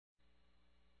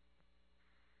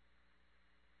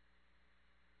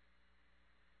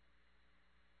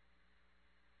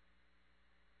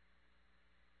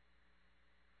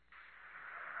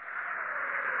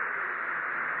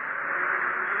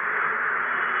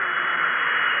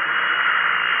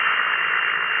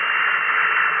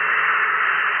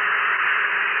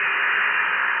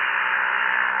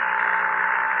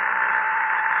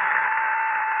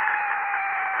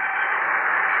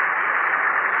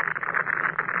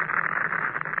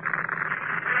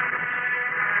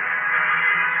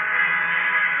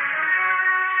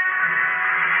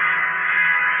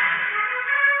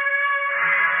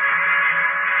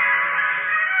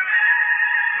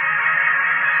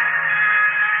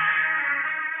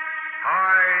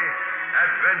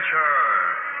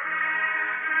adventure.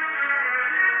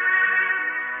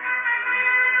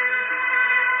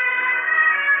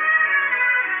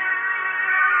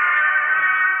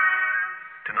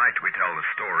 Tonight we tell the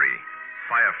story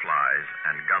Fireflies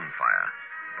and Gunfire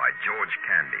by George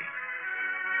Candy.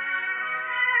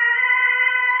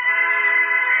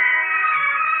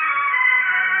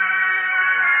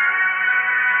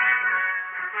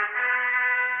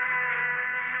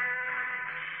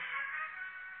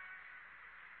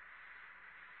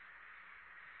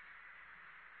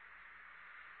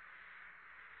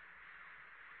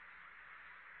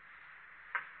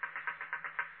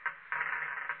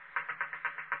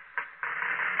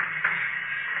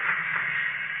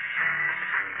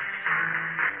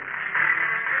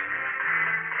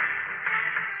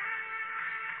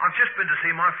 I've just been to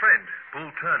see my friend,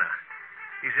 Bull Turner.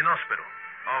 He's in hospital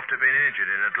after being injured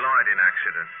in a gliding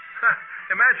accident.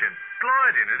 Imagine,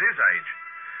 gliding at his age.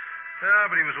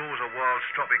 But he was always a wild,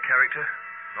 stroppy character.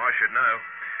 I should know.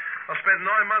 I spent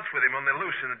 9 months with him on the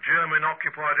loose in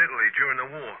German-occupied Italy during the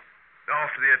war.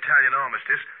 After the Italian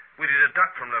armistice, we did a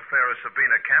duck from the Ferro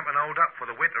Sabina camp and holed up for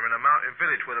the winter in a mountain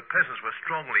village where the peasants were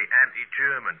strongly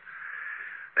anti-German.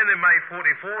 Then in May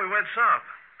 44, we went south,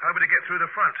 hoping to get through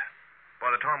the front. By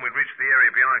the time we'd reached the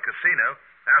area behind the casino,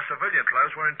 our civilian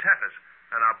clothes were in tatters,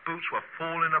 and our boots were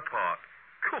falling apart.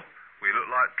 We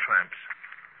looked like tramps.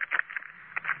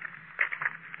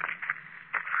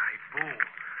 Hey, Bull,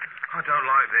 I don't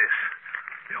like this.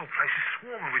 The whole place is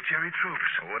swarming with Jerry troops.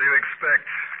 Well, what do you expect?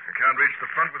 You can't reach the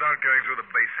front without going through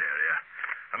the base area.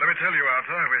 And let me tell you,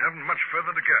 Arthur, we haven't much further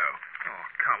to go. Oh,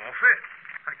 come off it.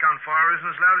 That gunfire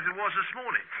isn't as loud as it was this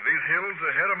morning. These hills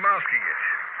ahead are masking it.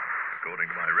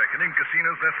 According to my reckoning,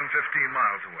 casino's less than 15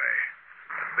 miles away.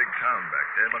 That big town back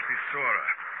there must be Sora.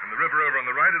 And the river over on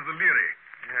the right is the Liri.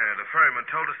 Yeah, the ferryman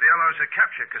told us the Allies had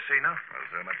captured Casino. Well,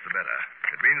 so much the better.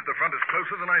 It means the front is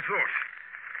closer than I thought.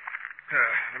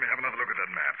 Let me have another look at that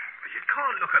map. But you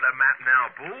can't look at a map now,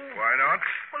 Bull. Why not?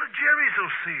 Well, the Jerrys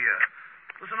will see you.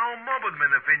 There's an old mob of them in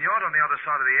the vineyard on the other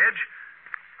side of the edge.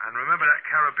 And remember that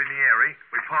carabinieri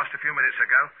we passed a few minutes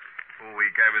ago? Oh,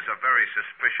 he gave us a very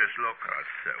suspicious look. Oh,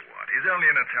 so what? He's only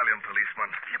an Italian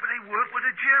policeman. Yeah, but they work with the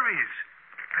Jerrys.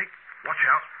 Hey, watch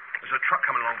out. There's a truck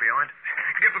coming along behind.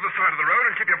 Get to the side of the road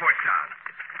and keep your voice down.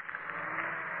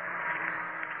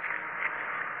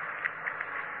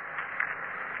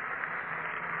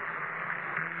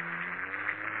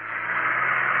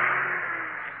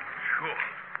 Sure.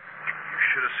 You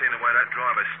should have seen the way that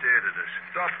driver stared at us.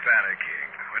 Stop panicking.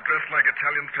 We're dressed like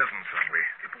Italian peasants, aren't we?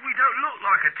 Yeah, but we don't look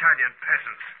like Italian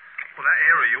peasants. Well, that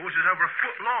hair of yours is over a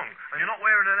foot long, and you're not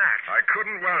wearing an axe. I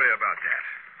couldn't worry about that.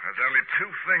 There's only 2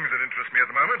 things that interest me at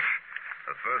the moment.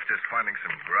 The first is finding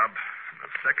some grub, and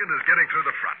the second is getting through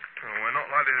the front. Oh, we're not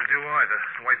likely to do either,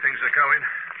 the way things are going.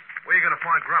 Where are you going to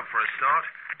find grub for a start?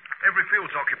 Every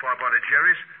field's occupied by the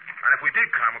Jerrys, and if we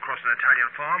did come across an Italian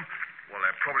farm, well,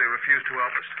 they'd probably refuse to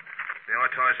help us. The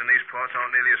Itais in these parts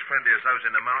aren't nearly as friendly as those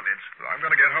in the mountains. So I'm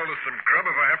going to get hold of some grub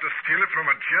if I have to steal it from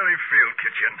a Jerry field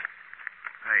kitchen.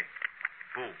 Hey,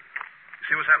 Bull, you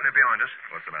see what's happening behind us?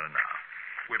 What's the matter now?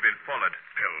 We've been followed.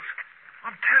 Pills.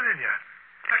 I'm telling you,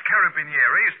 that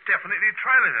carabinieri is definitely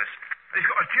trailing us. And he's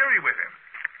got a Jerry with him.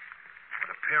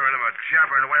 But a pair of them are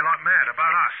jabbering away like mad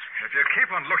about us. If you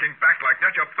keep on looking back like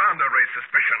that, you're bound to raise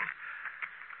suspicion.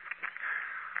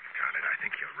 Darling, I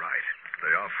think you're right.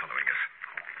 They are following us.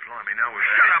 Oh, blimey, now we're...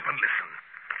 Shut up and listen.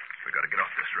 We've got to get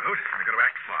off this road, and we've got to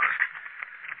act fast.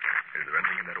 Is there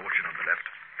anything in that orchard on the left?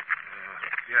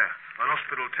 Yeah, an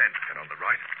hospital tent. And on the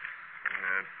right?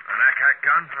 An AK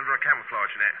gun under a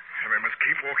camouflage net. And we must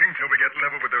keep walking till we get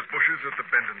level with those bushes at the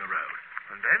bend in the road.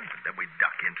 And then? And then we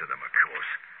duck into them, of course.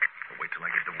 We'll wait till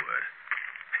I get the word.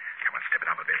 Come on, step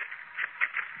it up a bit.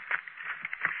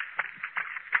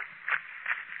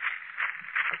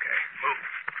 Okay, move.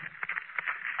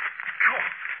 Come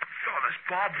on. Oh, there's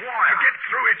barbed wire. Get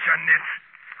through it, you nit.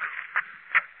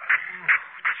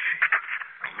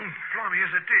 Blimey,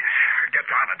 here's a ditch. Get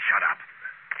down and shut up.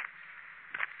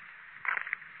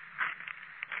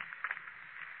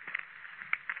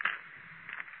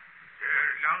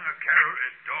 Lange Kerl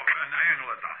ist doch ein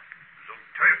Engländer. Zum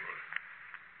Teufel.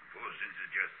 Wo sind sie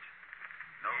jetzt?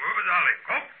 Na, wo ist alle?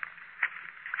 Komm!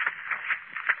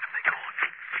 They're gone.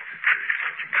 They're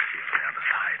searching the field on the other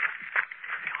side.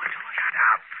 Shut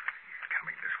up. He's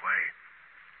coming this way.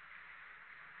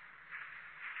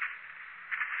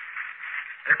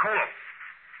 Eccolo.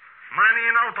 Money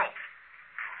in auto.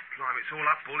 Blimey, it's all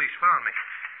up, Bull. He's found me.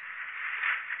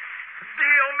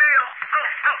 Dio mio!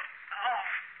 Oh.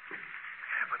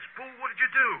 Heavens, Bull, what did you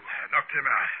do? Knocked him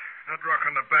out. That rock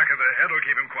on the back of the head will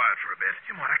keep him quiet for a bit.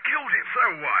 You might have killed him. So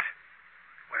what?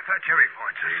 Well, if that Jerry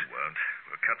finds us... He won't.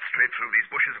 We'll cut straight through these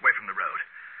bushes away from the road.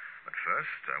 But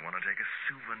first, I want to take a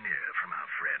souvenir from our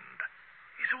friend.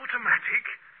 His automatic?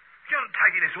 You're not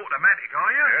taking his automatic,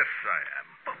 are you? Yes, I am.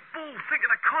 But, Bull, think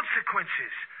of the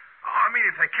consequences. I mean,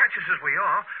 if they catch us as we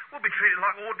are, we'll be treated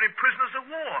like ordinary prisoners of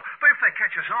war. But if they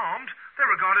catch us armed, they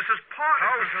regard us as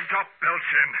pirates. Oh, stop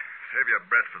belching. Save your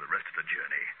breath for the rest of the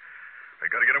journey. We've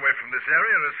got to get away from this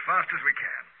area as fast as we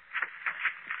can.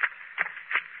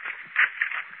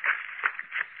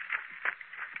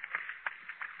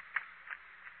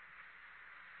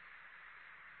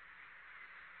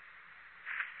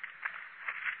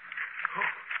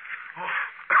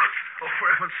 For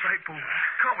heaven's sake, Bull,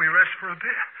 can't we rest for a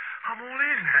bit? I'm all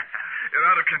in. You're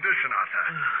out of condition, Arthur.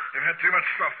 You've had too much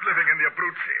soft living in the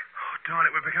Abruzzi. Oh, darn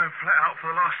it, we've been going flat out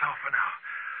for the last half an hour.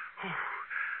 Oh.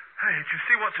 Hey, did you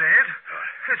see what's ahead?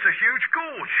 It's a huge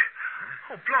gorge.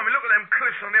 Oh, blimey, look at them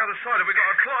cliffs on the other side that we've got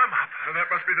to climb up. So that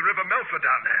must be the River Melfa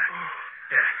down there.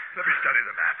 Here, let me study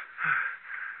the map.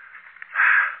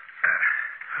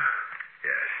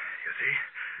 Yes, you see?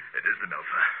 It is the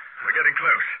Melfa. We're getting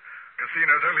close.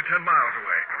 Casino's only 10 miles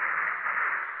away.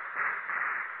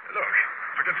 Look,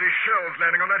 I can see shells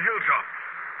landing on that hilltop.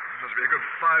 It must be a good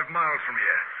 5 miles from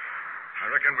here. I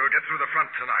reckon we'll get through the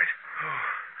front tonight.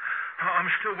 Oh, I'm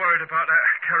still worried about that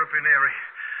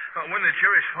carabinieri. When the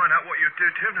Jerrys find out what you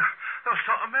do to him, they'll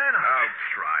start a man up. Oh,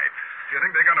 tripe. Do you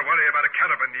think they're going to worry about a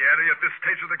carabinieri at this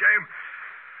stage of the game?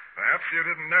 Perhaps you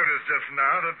didn't notice just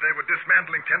now that they were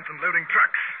dismantling tents and loading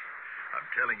trucks. I'm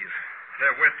telling you,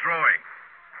 they're withdrawing.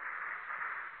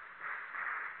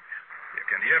 You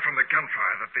can hear from the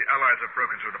gunfire that the Allies have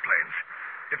broken through the plains.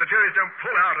 If the Jerrys don't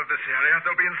pull out of this area,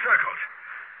 they'll be encircled.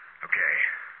 Okay,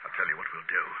 I'll tell you what we'll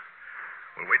do.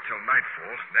 We'll wait till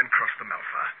nightfall, then cross the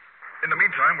Melfa. In the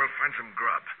meantime, we'll find some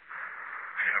grub.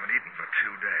 I haven't eaten for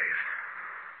 2 days.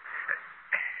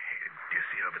 Do you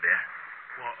see over there?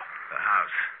 What? The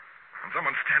house. And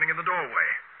someone's standing in the doorway.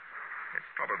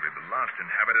 It's probably the last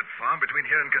inhabited farm between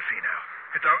here and Casino.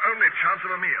 It's our only chance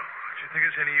of a meal. Do you think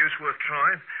it's any use worth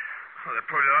trying? Well, they're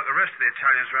probably like the rest of the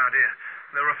Italians around here.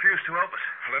 They'll refuse to help us.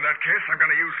 Well, in that case, I'm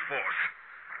going to use force.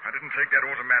 I didn't take that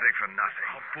automatic for nothing.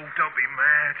 Oh, Bull, don't be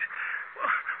mad. Well,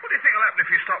 what do you think will happen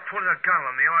if you start pulling a gun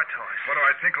on the eye ties? What do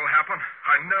I think will happen?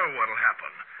 I know what'll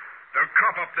happen. They'll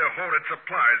crop up their hoarded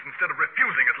supplies instead of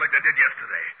refusing us like they did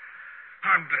yesterday.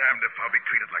 I'm damned if I'll be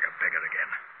treated like a beggar again.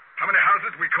 How many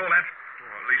houses we call at?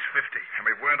 Oh, at least 50. And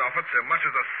we weren't offered so much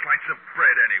as a slice of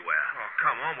bread anywhere. Oh,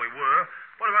 come on, we were.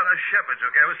 What about those shepherds who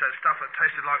gave us that stuff that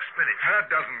tasted like spinach? That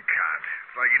doesn't count.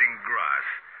 It's like eating grass.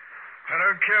 I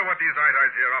don't care what these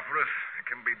eye-ties here offer us. It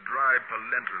can be dry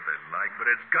polenta if they like, but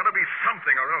it's got to be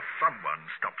something or else someone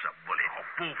stops a bullet. Oh,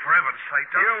 Bull, for heaven's sake,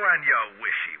 don't... You and your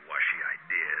wishy-washy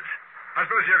ideas. I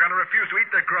suppose you're going to refuse to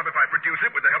eat the grub if I produce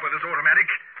it with the help of this automatic?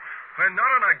 We're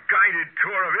not on a guided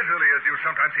tour of Italy, as you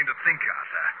sometimes seem to think,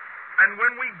 Arthur. And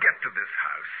when we get to this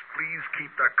house, please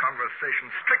keep the conversation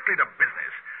strictly to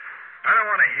business. I don't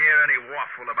want to hear any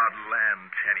waffle about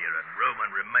land tenure and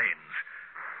Roman remains.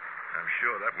 I'm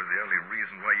sure that was the only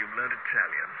reason why you learned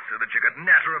Italian, so that you could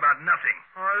natter about nothing.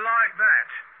 I like that.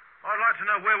 I'd like to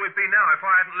know where we'd be now if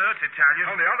I hadn't learnt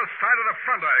Italian. On the other side of the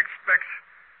front, I expect.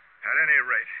 At any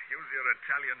rate, use your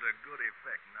Italian to good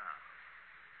effect now.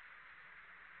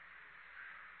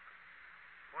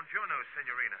 Buongiorno,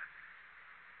 signorina.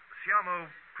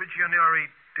 Siamo prigionieri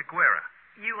di guerra.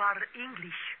 You are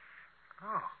English.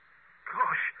 Oh,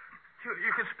 gosh.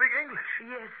 You can speak English?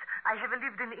 Yes, I have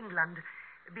lived in England.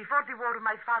 Before the war,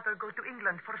 my father go to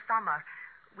England for summer.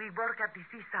 We work at the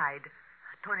seaside,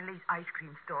 Tonelli's ice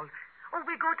cream stall. Oh,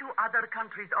 we go to other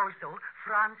countries also,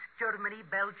 France, Germany,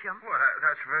 Belgium. Well,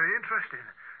 that's very interesting.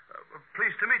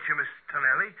 Pleased to meet you, Miss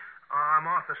Tonelli. I'm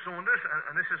Arthur Saunders,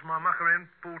 and this is my mucker in,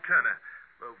 Paul Turner.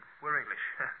 We're English.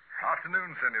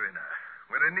 Afternoon, Senorina.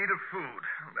 We're in need of food.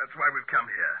 That's why we've come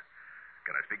here.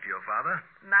 Can I speak to your father?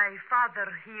 My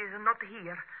father, he is not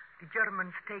here. The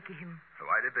Germans take him. So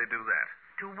why did they do that?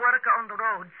 To work on the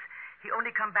roads. He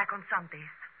only come back on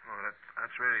Sundays. Oh,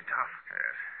 that's really tough.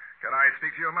 Yes. Can I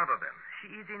speak to your mother, then? She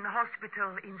is in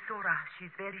hospital in Sora.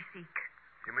 She's very sick.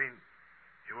 You mean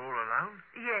you're all alone?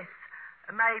 Yes.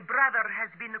 My brother has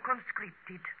been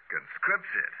conscripted.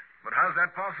 Conscripted? But how's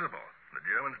that possible? The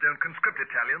Germans don't conscript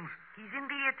Italians. He's in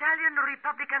the Italian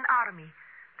Republican Army.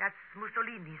 That's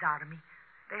Mussolini's army.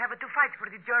 They have to fight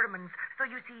for the Germans. So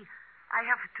you see, I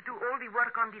have to do all the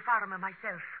work on the farm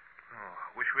myself. Oh, I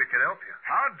wish we could help you.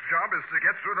 Our job is to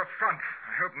get through the front.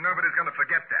 I hope nobody's going to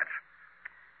forget that.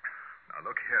 Now,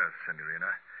 look here,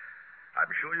 Senorina.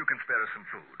 I'm sure you can spare us some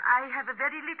food. I have a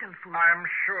very little food. I'm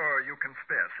sure you can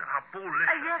spare some. Bull,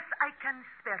 listen. Yes, I can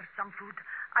spare some food.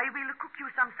 I will cook you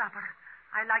some supper.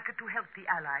 I like to help the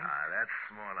Allies. That's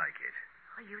more like it.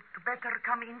 You'd better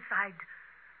come inside.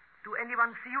 Do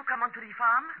anyone see you come onto the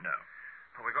farm? No.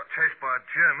 Well, we got chased by a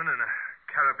German and a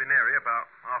carabinieri about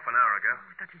half an hour ago.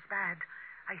 Oh, that is bad.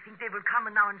 I think they will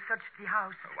come now and search the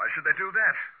house. Why should they do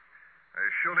that? They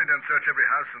surely don't search every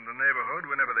house in the neighborhood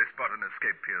whenever they spot an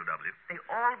escaped POW. They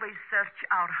always search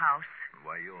our house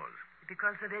Why yours?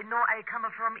 because they know I come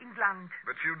from England.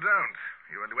 But you don't.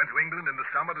 You only went to England in the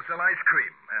summer to sell ice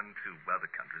cream, and to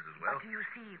other countries as well. But you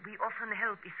see, we often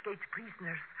help escaped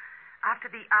prisoners.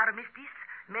 After the armistice,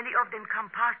 many of them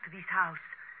come past this house.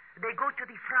 They go to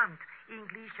the front.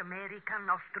 English, American,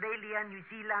 Australia, New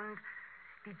Zealand.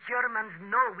 The Germans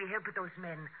know we help those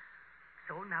men.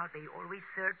 So now they always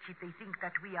search if they think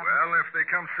that we are... Well, if they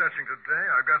come searching today,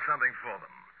 I've got something for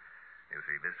them. You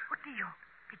see this? What do you?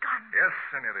 The gun? Yes,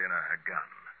 Senorina, a gun.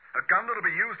 A gun that'll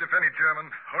be used if any German,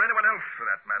 or anyone else for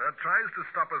that matter, tries to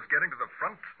stop us getting to the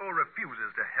front or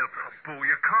refuses to help us. Bull,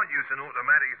 you can't use an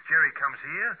automatic if Jerry comes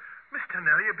here. Miss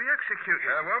Tonelli will be executed.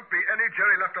 There won't be any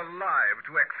Jerry left alive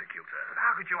to execute her. But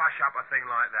how could you hush up a thing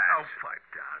like that? Oh, pipe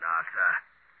down, Arthur.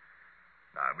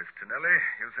 Now, Miss Tonelli,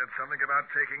 you said something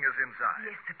about taking us inside.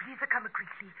 Yes, please come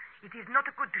quickly. It is not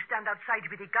good to stand outside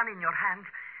with a gun in your hand.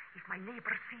 If my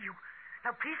neighbors see you.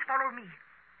 Now, please follow me.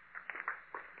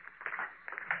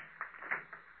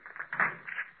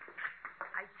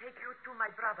 I take you to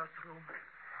my brother's room.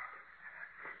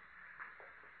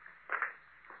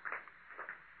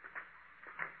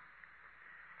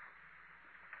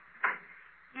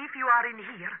 If you are in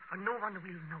here, no one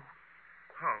will know.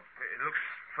 Oh, it looks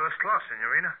first class,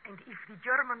 Senorina. And if the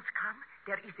Germans come,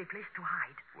 there is a place to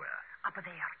hide. Where? Up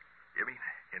there. You mean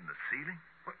in the ceiling?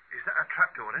 What, is that a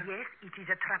trapdoor then? Yes, it is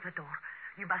a trapdoor.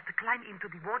 You must climb into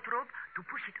the wardrobe to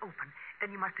push it open.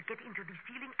 Then you must get into the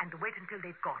ceiling and wait until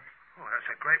they've gone. Oh, that's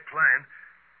a great plan.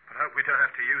 But I hope we don't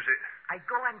have to use it. I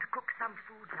go and cook some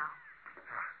food now.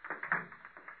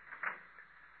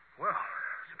 Well,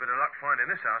 it's a bit of luck finding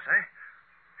this house, eh?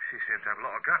 She seems to have a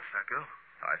lot of guts, that girl.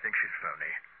 I think she's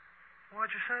phony.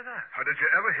 Why'd you say that? How did you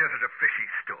ever hear such a fishy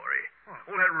story? What?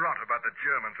 All that rot about the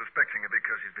Germans suspecting her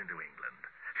because she's been to England.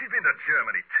 She's been to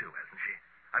Germany, too, hasn't she?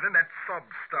 And then that sob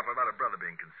stuff about her brother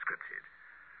being conscripted.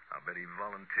 I'll bet he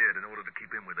volunteered in order to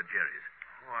keep in with the Jerrys.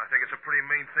 Oh, I think it's a pretty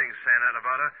mean thing saying that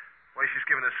about her. The way she's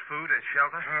given us food and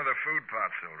shelter. Oh, the food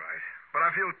part's all right. But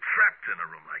I feel trapped in a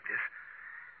room like this.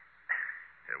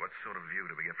 Here, what sort of view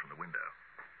do we get from the window?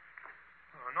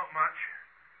 Oh, not much.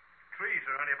 Trees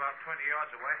are only about 20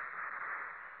 yards away.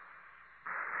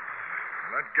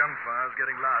 Well, that gunfire's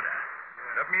getting louder.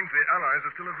 That means the Allies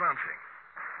are still advancing.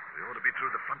 We ought to be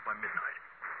through the front by midnight.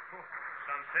 Oh,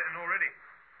 sun's setting already.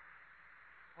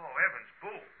 Oh, heavens,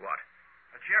 Bull. What?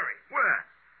 A Jerry. Where?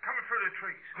 Coming through the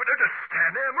trees. Well, don't just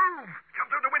stand there. Move. Jump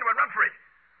through the window and run for it.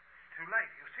 It's too late.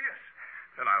 You'll see us.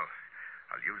 Then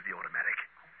I'll use the automatic.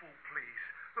 Oh, Bull, please.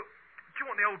 Look, do you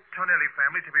want the old Tonelli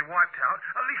family to be wiped out?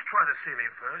 At least try the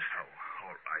ceiling first. Oh,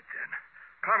 all right then.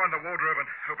 Climb on the wardrobe and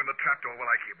open the trapdoor while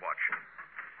I keep watch.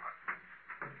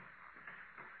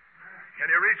 Can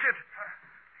you reach it?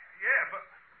 Yeah, but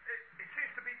it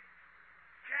seems to be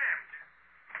jammed.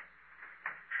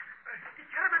 The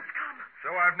Germans come. So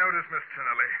I've noticed, Miss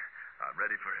Tonelli. I'm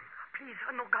ready for him. Please,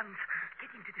 no guns. Get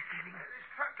into the ceiling. This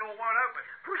trapdoor won't open.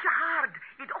 Push hard.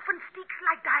 It often sticks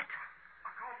like that.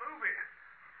 I can't move it.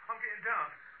 I'm getting down.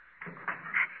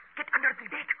 Get under the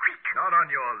bed, quick. Not on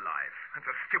your life. That's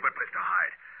a stupid place to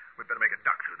hide. We'd better make a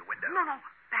duck through the window. No.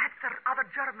 Perhaps there are other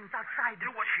Germans outside. Do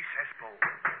what she says, Bull.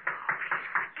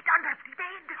 Get under the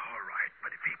bed. All right,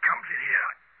 but if he comes in here...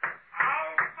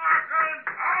 Aufwachen!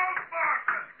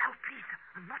 Aufwachen! Now, please,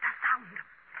 not a sound.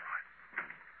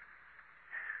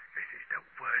 This is the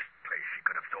worst place she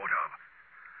could have thought of.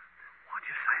 Why'd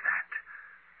you say that?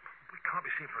 We can't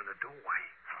be seen from the doorway.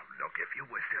 Oh, look, if you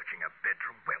were searching a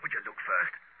bedroom, where would you look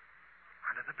first?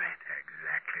 Under the bed.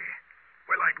 Exactly.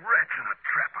 We're like rats in a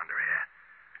trap under here.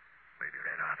 Maybe you're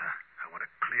right, Arthur. I want a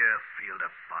clear field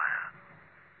of fire.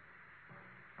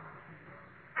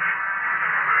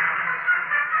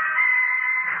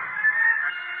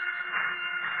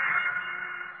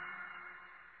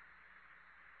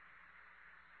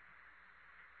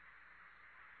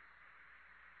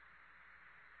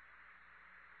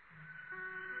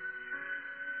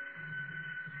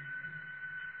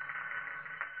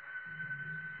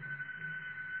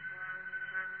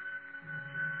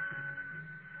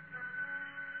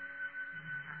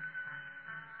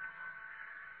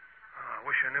 I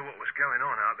wish I knew what was going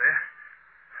on out there.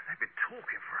 They've been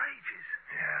talking for ages.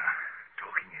 Yeah.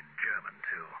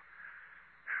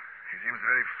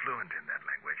 very fluent in that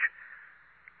language,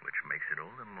 which makes it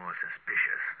all the more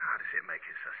suspicious. How does it make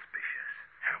it suspicious?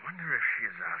 I wonder if she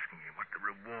is asking you what the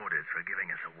reward is for giving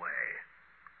us away.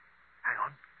 Hang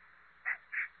on.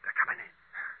 Shh, they're coming in.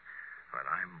 Well,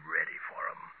 I'm ready for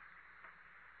them.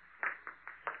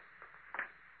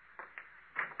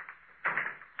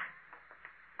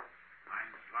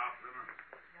 Einschlafzimmer?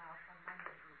 Ja, von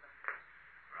meinem Bruder.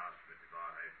 Was wird die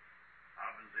Wahrheit?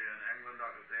 Haben Sie in England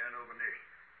auch gesehen oder nicht?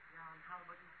 Ja, ein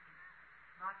halber Dutzend.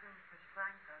 Warten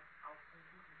Verschränker auf den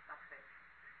guten Sache.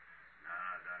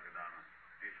 Na, danke, Dame.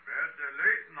 Ich werde den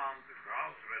Leutnant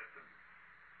rausrichten.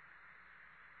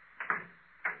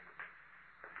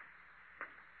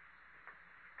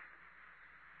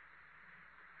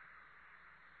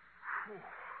 Whew.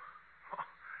 Oh,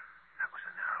 that was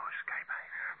a narrow escape, eh?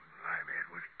 Blimey, it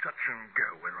was touch and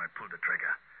go when I pulled the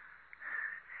trigger.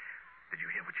 Did you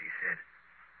hear what she said?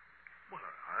 Well,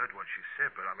 I heard what she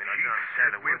said, but I mean, I She don't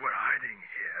understand said a we word. were hiding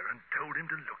here and told him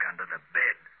to look under the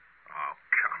bed. Oh,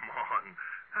 come on.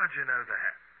 How'd you know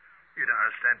that? You don't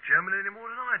understand German any more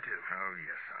than I do. Oh,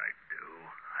 yes, I do.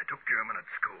 I took German at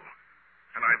school.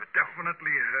 And I've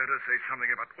definitely heard her say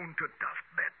something about unter das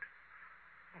Bett.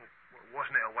 Well,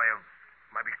 wasn't it a way of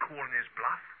maybe calling his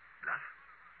bluff? Bluff?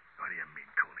 What do you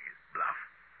mean calling his bluff?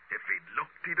 If he'd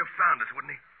looked, he'd have found us,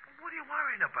 wouldn't he? What are you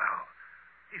worrying about?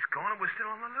 He's gone and we're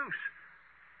still on the loose.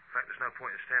 In fact, there's no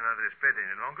point in standing under this bed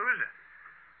any longer, is there?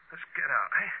 Let's get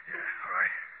out, eh? Yeah, all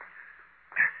right.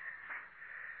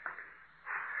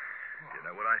 You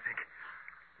know what I think?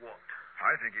 What?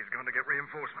 I think he's going to get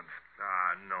reinforcements.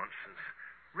 Ah, nonsense.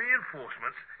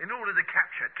 Reinforcements in order to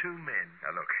capture 2 men.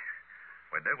 Now, look.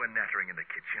 When they were nattering in the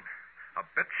kitchen, I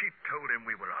bet she told him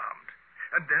we were armed.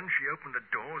 And then she opened the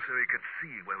door so he could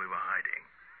see where we were hiding.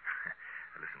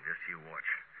 Listen, just you watch.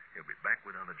 He'll be back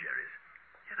with other Jerrys.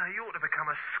 You know, you ought to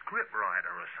become a script writer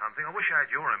or something. I wish I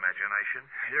had your imagination.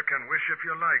 You can wish if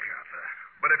you like, Arthur.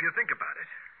 But if you think about it,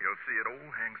 you'll see it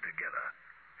all hangs together.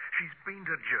 She's been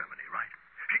to Germany, right?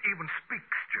 She even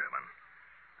speaks German.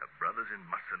 Her brother's in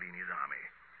Mussolini's army.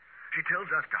 She tells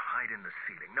us to hide in the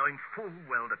ceiling, knowing full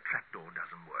well the trapdoor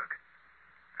doesn't work.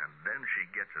 And then she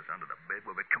gets us under the bed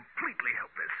where we're completely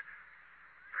helpless.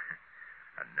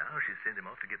 And now she's sent him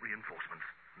off to get reinforcements.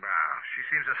 Ah, she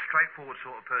seems a straightforward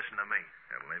sort of person to me.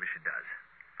 Yeah, well, maybe she does.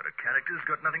 But her character's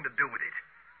got nothing to do with it.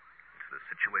 It's the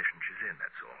situation she's in,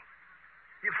 that's all.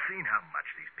 You've seen how much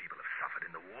these people have suffered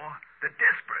in the war. They're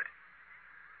desperate.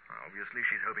 Well, obviously,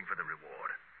 she's hoping for the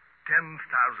reward. 10,000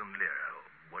 lira, or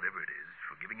whatever it is,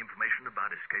 for giving information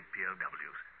about escaped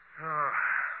POWs. Oh,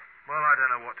 well, I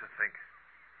don't know what to think.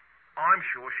 I'm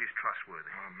sure she's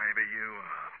trustworthy. Oh, maybe you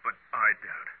are, but I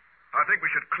doubt. I think we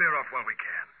should clear off while we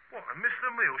can. What, and miss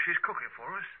the meal she's cooking for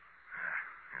us?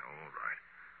 Yeah, all right.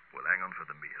 We'll hang on for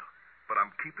the meal. But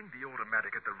I'm keeping the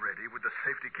automatic at the ready with the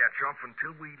safety catch off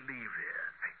until we leave here.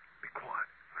 Hey, be quiet.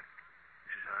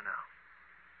 This is her now.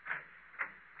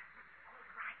 All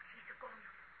right, she's gone.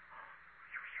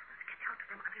 You shouldn't get out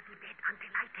from under the bed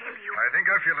until I tell you. I think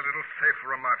I feel a little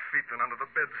safer on my feet than under the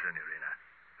bed,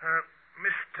 Senorina.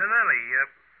 Miss Tonelli,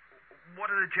 what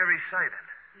did the Jerry say then?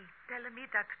 He's telling me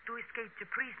that 2 escaped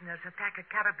prisoners attack a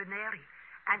carabinieri,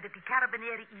 and that the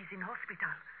carabinieri is in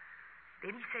hospital.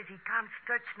 Then he says he can't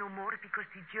search no more because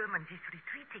the Germans is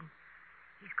retreating.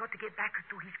 He's got to get back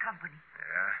to his company.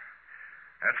 Yeah?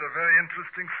 That's a very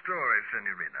interesting story,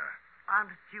 Senorina.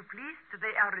 Aren't you pleased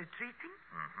they are retreating?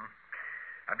 Mm-hmm.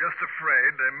 I'm just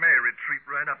afraid they may retreat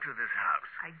right up to this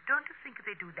house. I don't think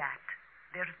they do that.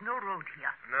 There's no road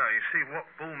here. No, you see, what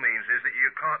Bull means is that you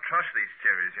can't trust these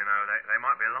Jerrys, you know. They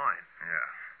might be lying.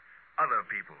 Yeah. Other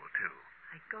people, too.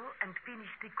 I go and finish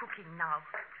the cooking now.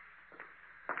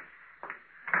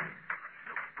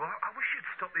 Look, Boy, I wish you'd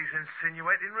stop these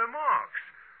insinuating remarks.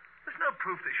 There's no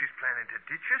proof that she's planning to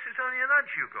ditch us. It's only an hunch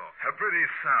you got. A pretty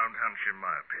sound hunch, in my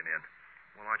opinion.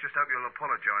 Well, I just hope you'll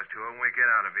apologize to her when we get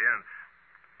out of here and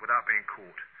without being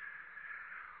caught.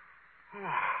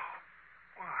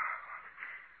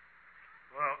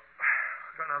 Well,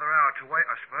 I've got another hour to wait,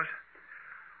 I suppose.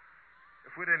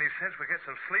 If we'd any sense, we'd get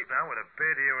some sleep now with a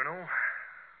bed here and all.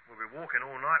 We'll be walking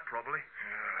all night, probably.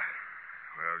 Yeah.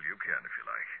 Well, you can if you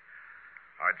like.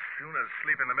 I'd sooner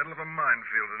sleep in the middle of a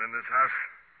minefield than in this house.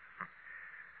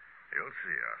 You'll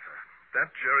see, Arthur.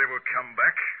 That Jerry will come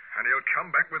back, and he'll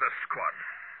come back with a squad.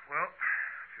 Well,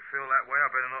 if you feel that way, I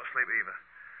better not sleep either.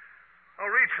 I'll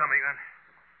read something, then.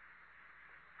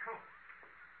 Oh,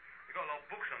 you got a lot of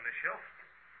books on this shelf.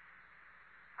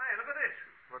 Hey, look at this.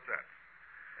 What's that?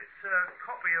 It's a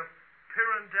copy of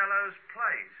Pirandello's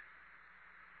plays.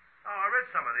 Oh, I read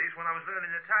some of these when I was learning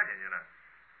Italian, you know.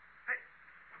 Hey,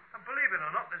 And believe it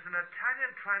or not, there's an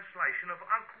Italian translation of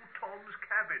Uncle Tom's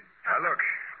Cabin. Now, look,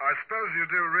 I suppose you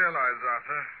do realize,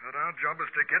 Arthur, that our job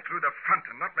is to get through the front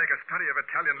and not make a study of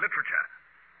Italian literature.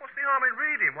 What's the harm in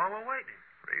reading while we're waiting?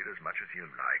 Read as much as you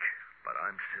like, but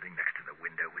I'm sitting next to the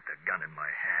window with the gun in my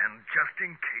hand just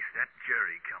in case that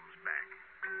Jerry comes back.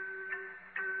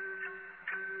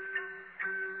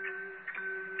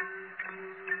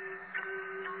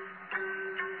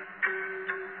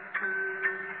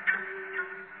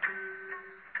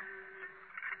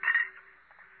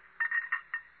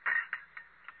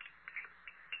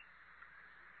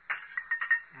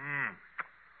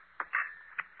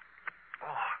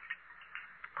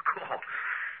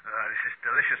 This is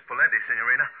delicious polenta,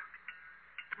 Signorina.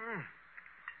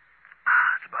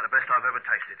 It's about the best I've ever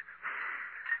tasted.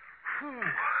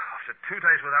 After 2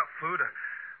 days without food,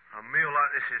 a meal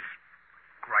like this is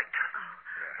great.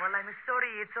 Oh, well, I'm sorry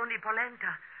it's only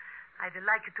polenta. I'd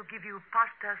like to give you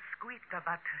pasta squita,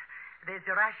 but there's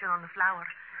a ration on the flour,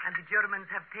 and the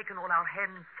Germans have taken all our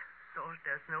hens, so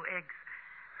there's no eggs.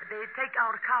 They take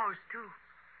our cows, too.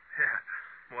 Yeah.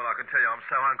 Well, I can tell you, I'm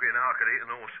so hungry now I could eat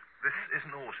an horse. This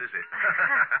isn't a horse, is it?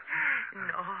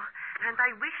 No. And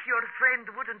I wish your friend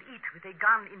wouldn't eat with a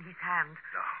gun in his hand.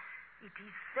 No. It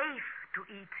is safe to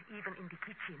eat even in the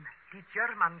kitchen. The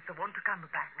Germans won't come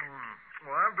back.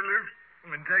 Well, I believe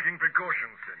in taking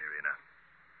precautions, Senorina.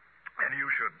 And you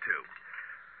should, too.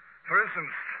 For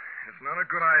instance, it's not a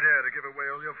good idea to give away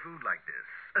all your food like this.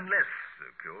 Unless,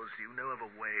 of course, you know of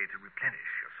a way to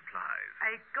replenish your supplies.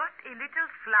 I got a little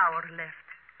flour left,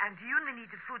 and you need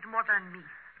food more than me.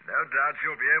 No doubt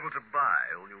you'll be able to buy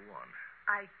all you want.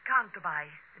 I can't buy.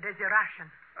 There's a ration.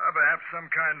 Perhaps some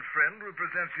kind friend will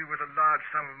present you with a large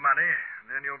sum of money,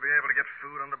 and then you'll be able to get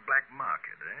food on the black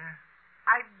market, eh?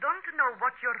 I don't know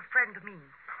what your friend means.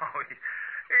 Oh,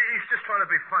 he's just trying to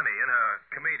be funny,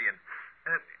 comedian.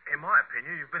 In my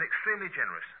opinion, you've been extremely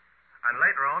generous. And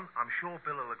later on, I'm sure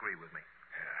Bill will agree with me.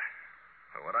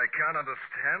 Yeah. Well, what I can't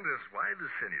understand is why the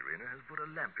Senorina has put a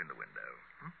lamp in the window.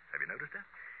 Have you noticed that?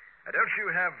 Don't you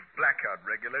have blackout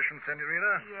regulations,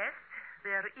 Senorina? Yes,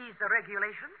 there is the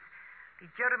regulations. The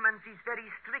Germans is very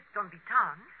strict on the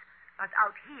towns, but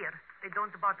out here, they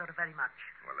don't bother very much.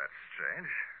 Well, that's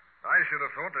strange. I should have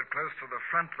thought that close to the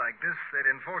front like this, they'd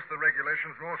enforce the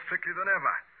regulations more strictly than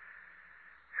ever.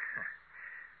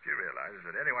 Do you realize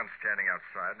that anyone standing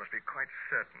outside must be quite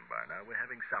certain by now we're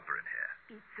having supper in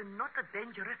here? It's not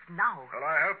dangerous now. Well,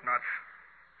 I hope not.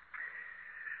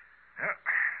 Well,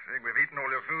 I think we've eaten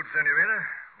all your food, Senorina.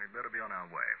 We'd better be on our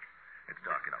way. It's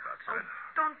dark enough outside. Oh,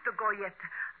 don't go yet.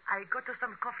 I got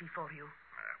some coffee for you.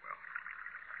 Well,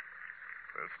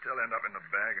 we'll still end up in the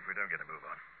bag if we don't get a move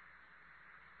on.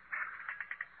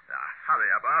 Hurry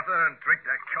up, Arthur, and drink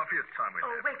that coffee. It's time we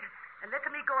left. Wait. Let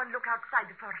me go and look outside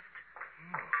first.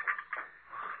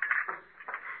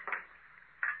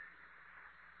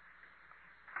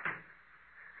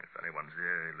 If anyone's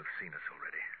there, he'll have seen us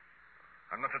already.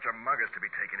 I'm not such a mug as to be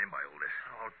taken in by all this.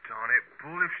 Oh, darn it,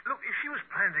 Bull. If she was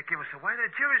planning to give us away, the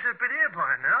Jerrys would have been here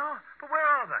by now. But where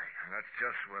are they? That's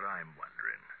just what I'm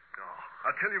wondering. Oh.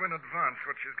 I'll tell you in advance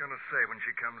what she's going to say when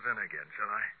she comes in again,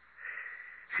 shall I?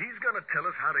 She's going to tell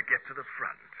us how to get to the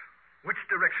front, which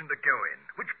direction to go in,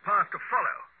 which path to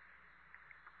follow.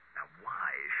 Now,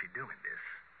 why is she doing this?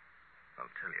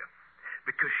 I'll tell you.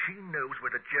 Because she knows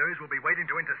where the Jerrys will be waiting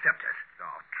to intercept us.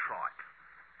 Oh, tripe.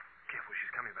 Careful,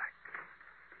 she's coming back.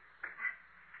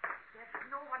 There's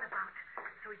no one about,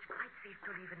 so it's quite safe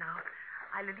to leave now.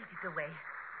 I'll lead it away.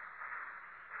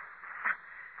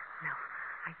 Now,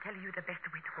 I tell you the best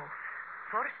way to go.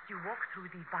 First, you walk through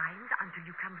the vines until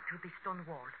you come to the stone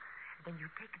wall. Then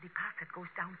you take the path that goes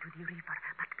down to the river.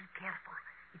 But be careful.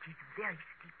 It is very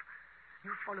steep.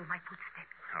 You follow my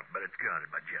footsteps. But it's guarded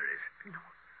by Jerry's. No,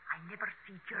 I never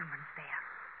see Germans there.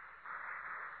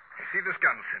 You see this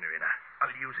gun, Senorina?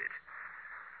 I'll use it.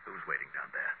 Who's waiting down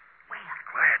there? Where?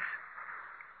 Quiet.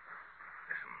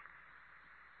 Listen.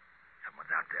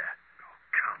 Someone's out there. Oh,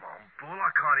 come on, Bull.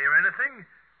 I can't hear anything.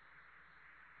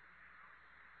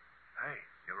 Hey,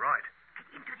 you're right. Get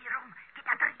into the room. Get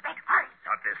under the bed. Hurry.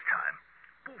 Not this time.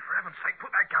 Bull, for heaven's sake, put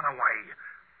that gun away.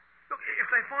 Look, if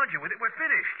they find you with it, we're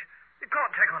finished. You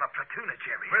can't take on a platoon of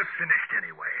Jerrys. We're finished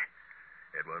anyway.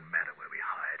 It won't matter where we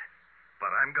hide.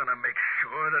 But I'm going to make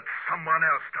sure that someone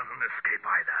else doesn't escape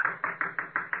either.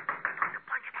 Don't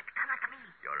point that gun at me.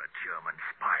 You're a German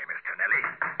spy, Mr. Nelly.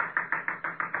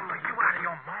 Bull, are you out of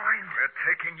your mind? We're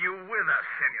taking you with us,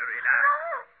 Senorina.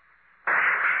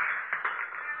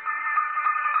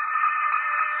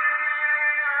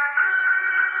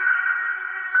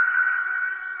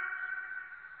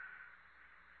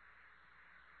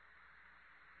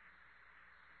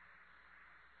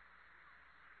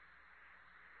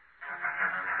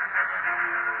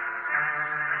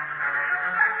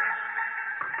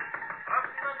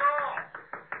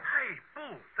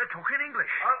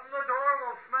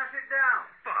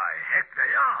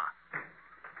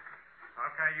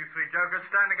 jokers.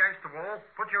 Stand against the wall.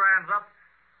 Put your hands up.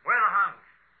 Where are the Huns?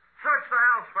 Search the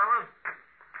house, fellas.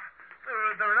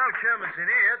 There are no Germans in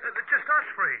here. They're just us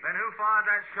three. Then who fired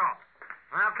that shot?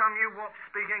 How come you wops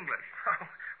speak English? Oh,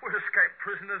 we're escaped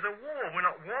prisoners of war. We're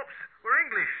not wops. We're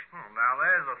English. Oh, now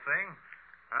there's a thing.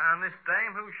 And this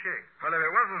dame, who's she? Well, if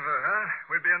it wasn't for her,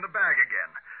 we'd be in the bag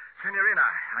again. Senorina,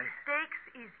 Mistakes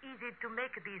is easy to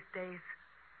make these days.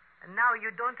 And now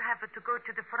you don't have to go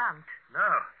to the front.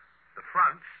 No. The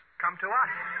fronts come to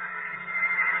us.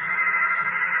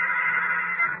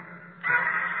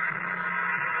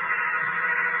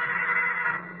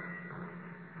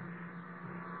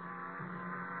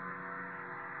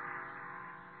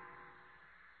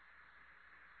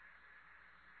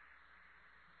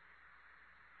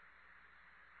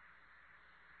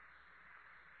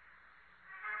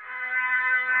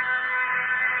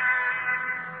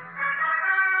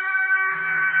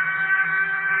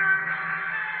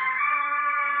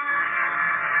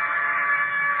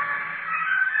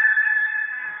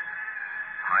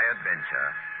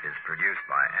 Adventure is produced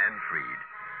by Anne Freed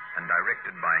and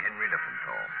directed by Henry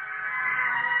Liffenthal.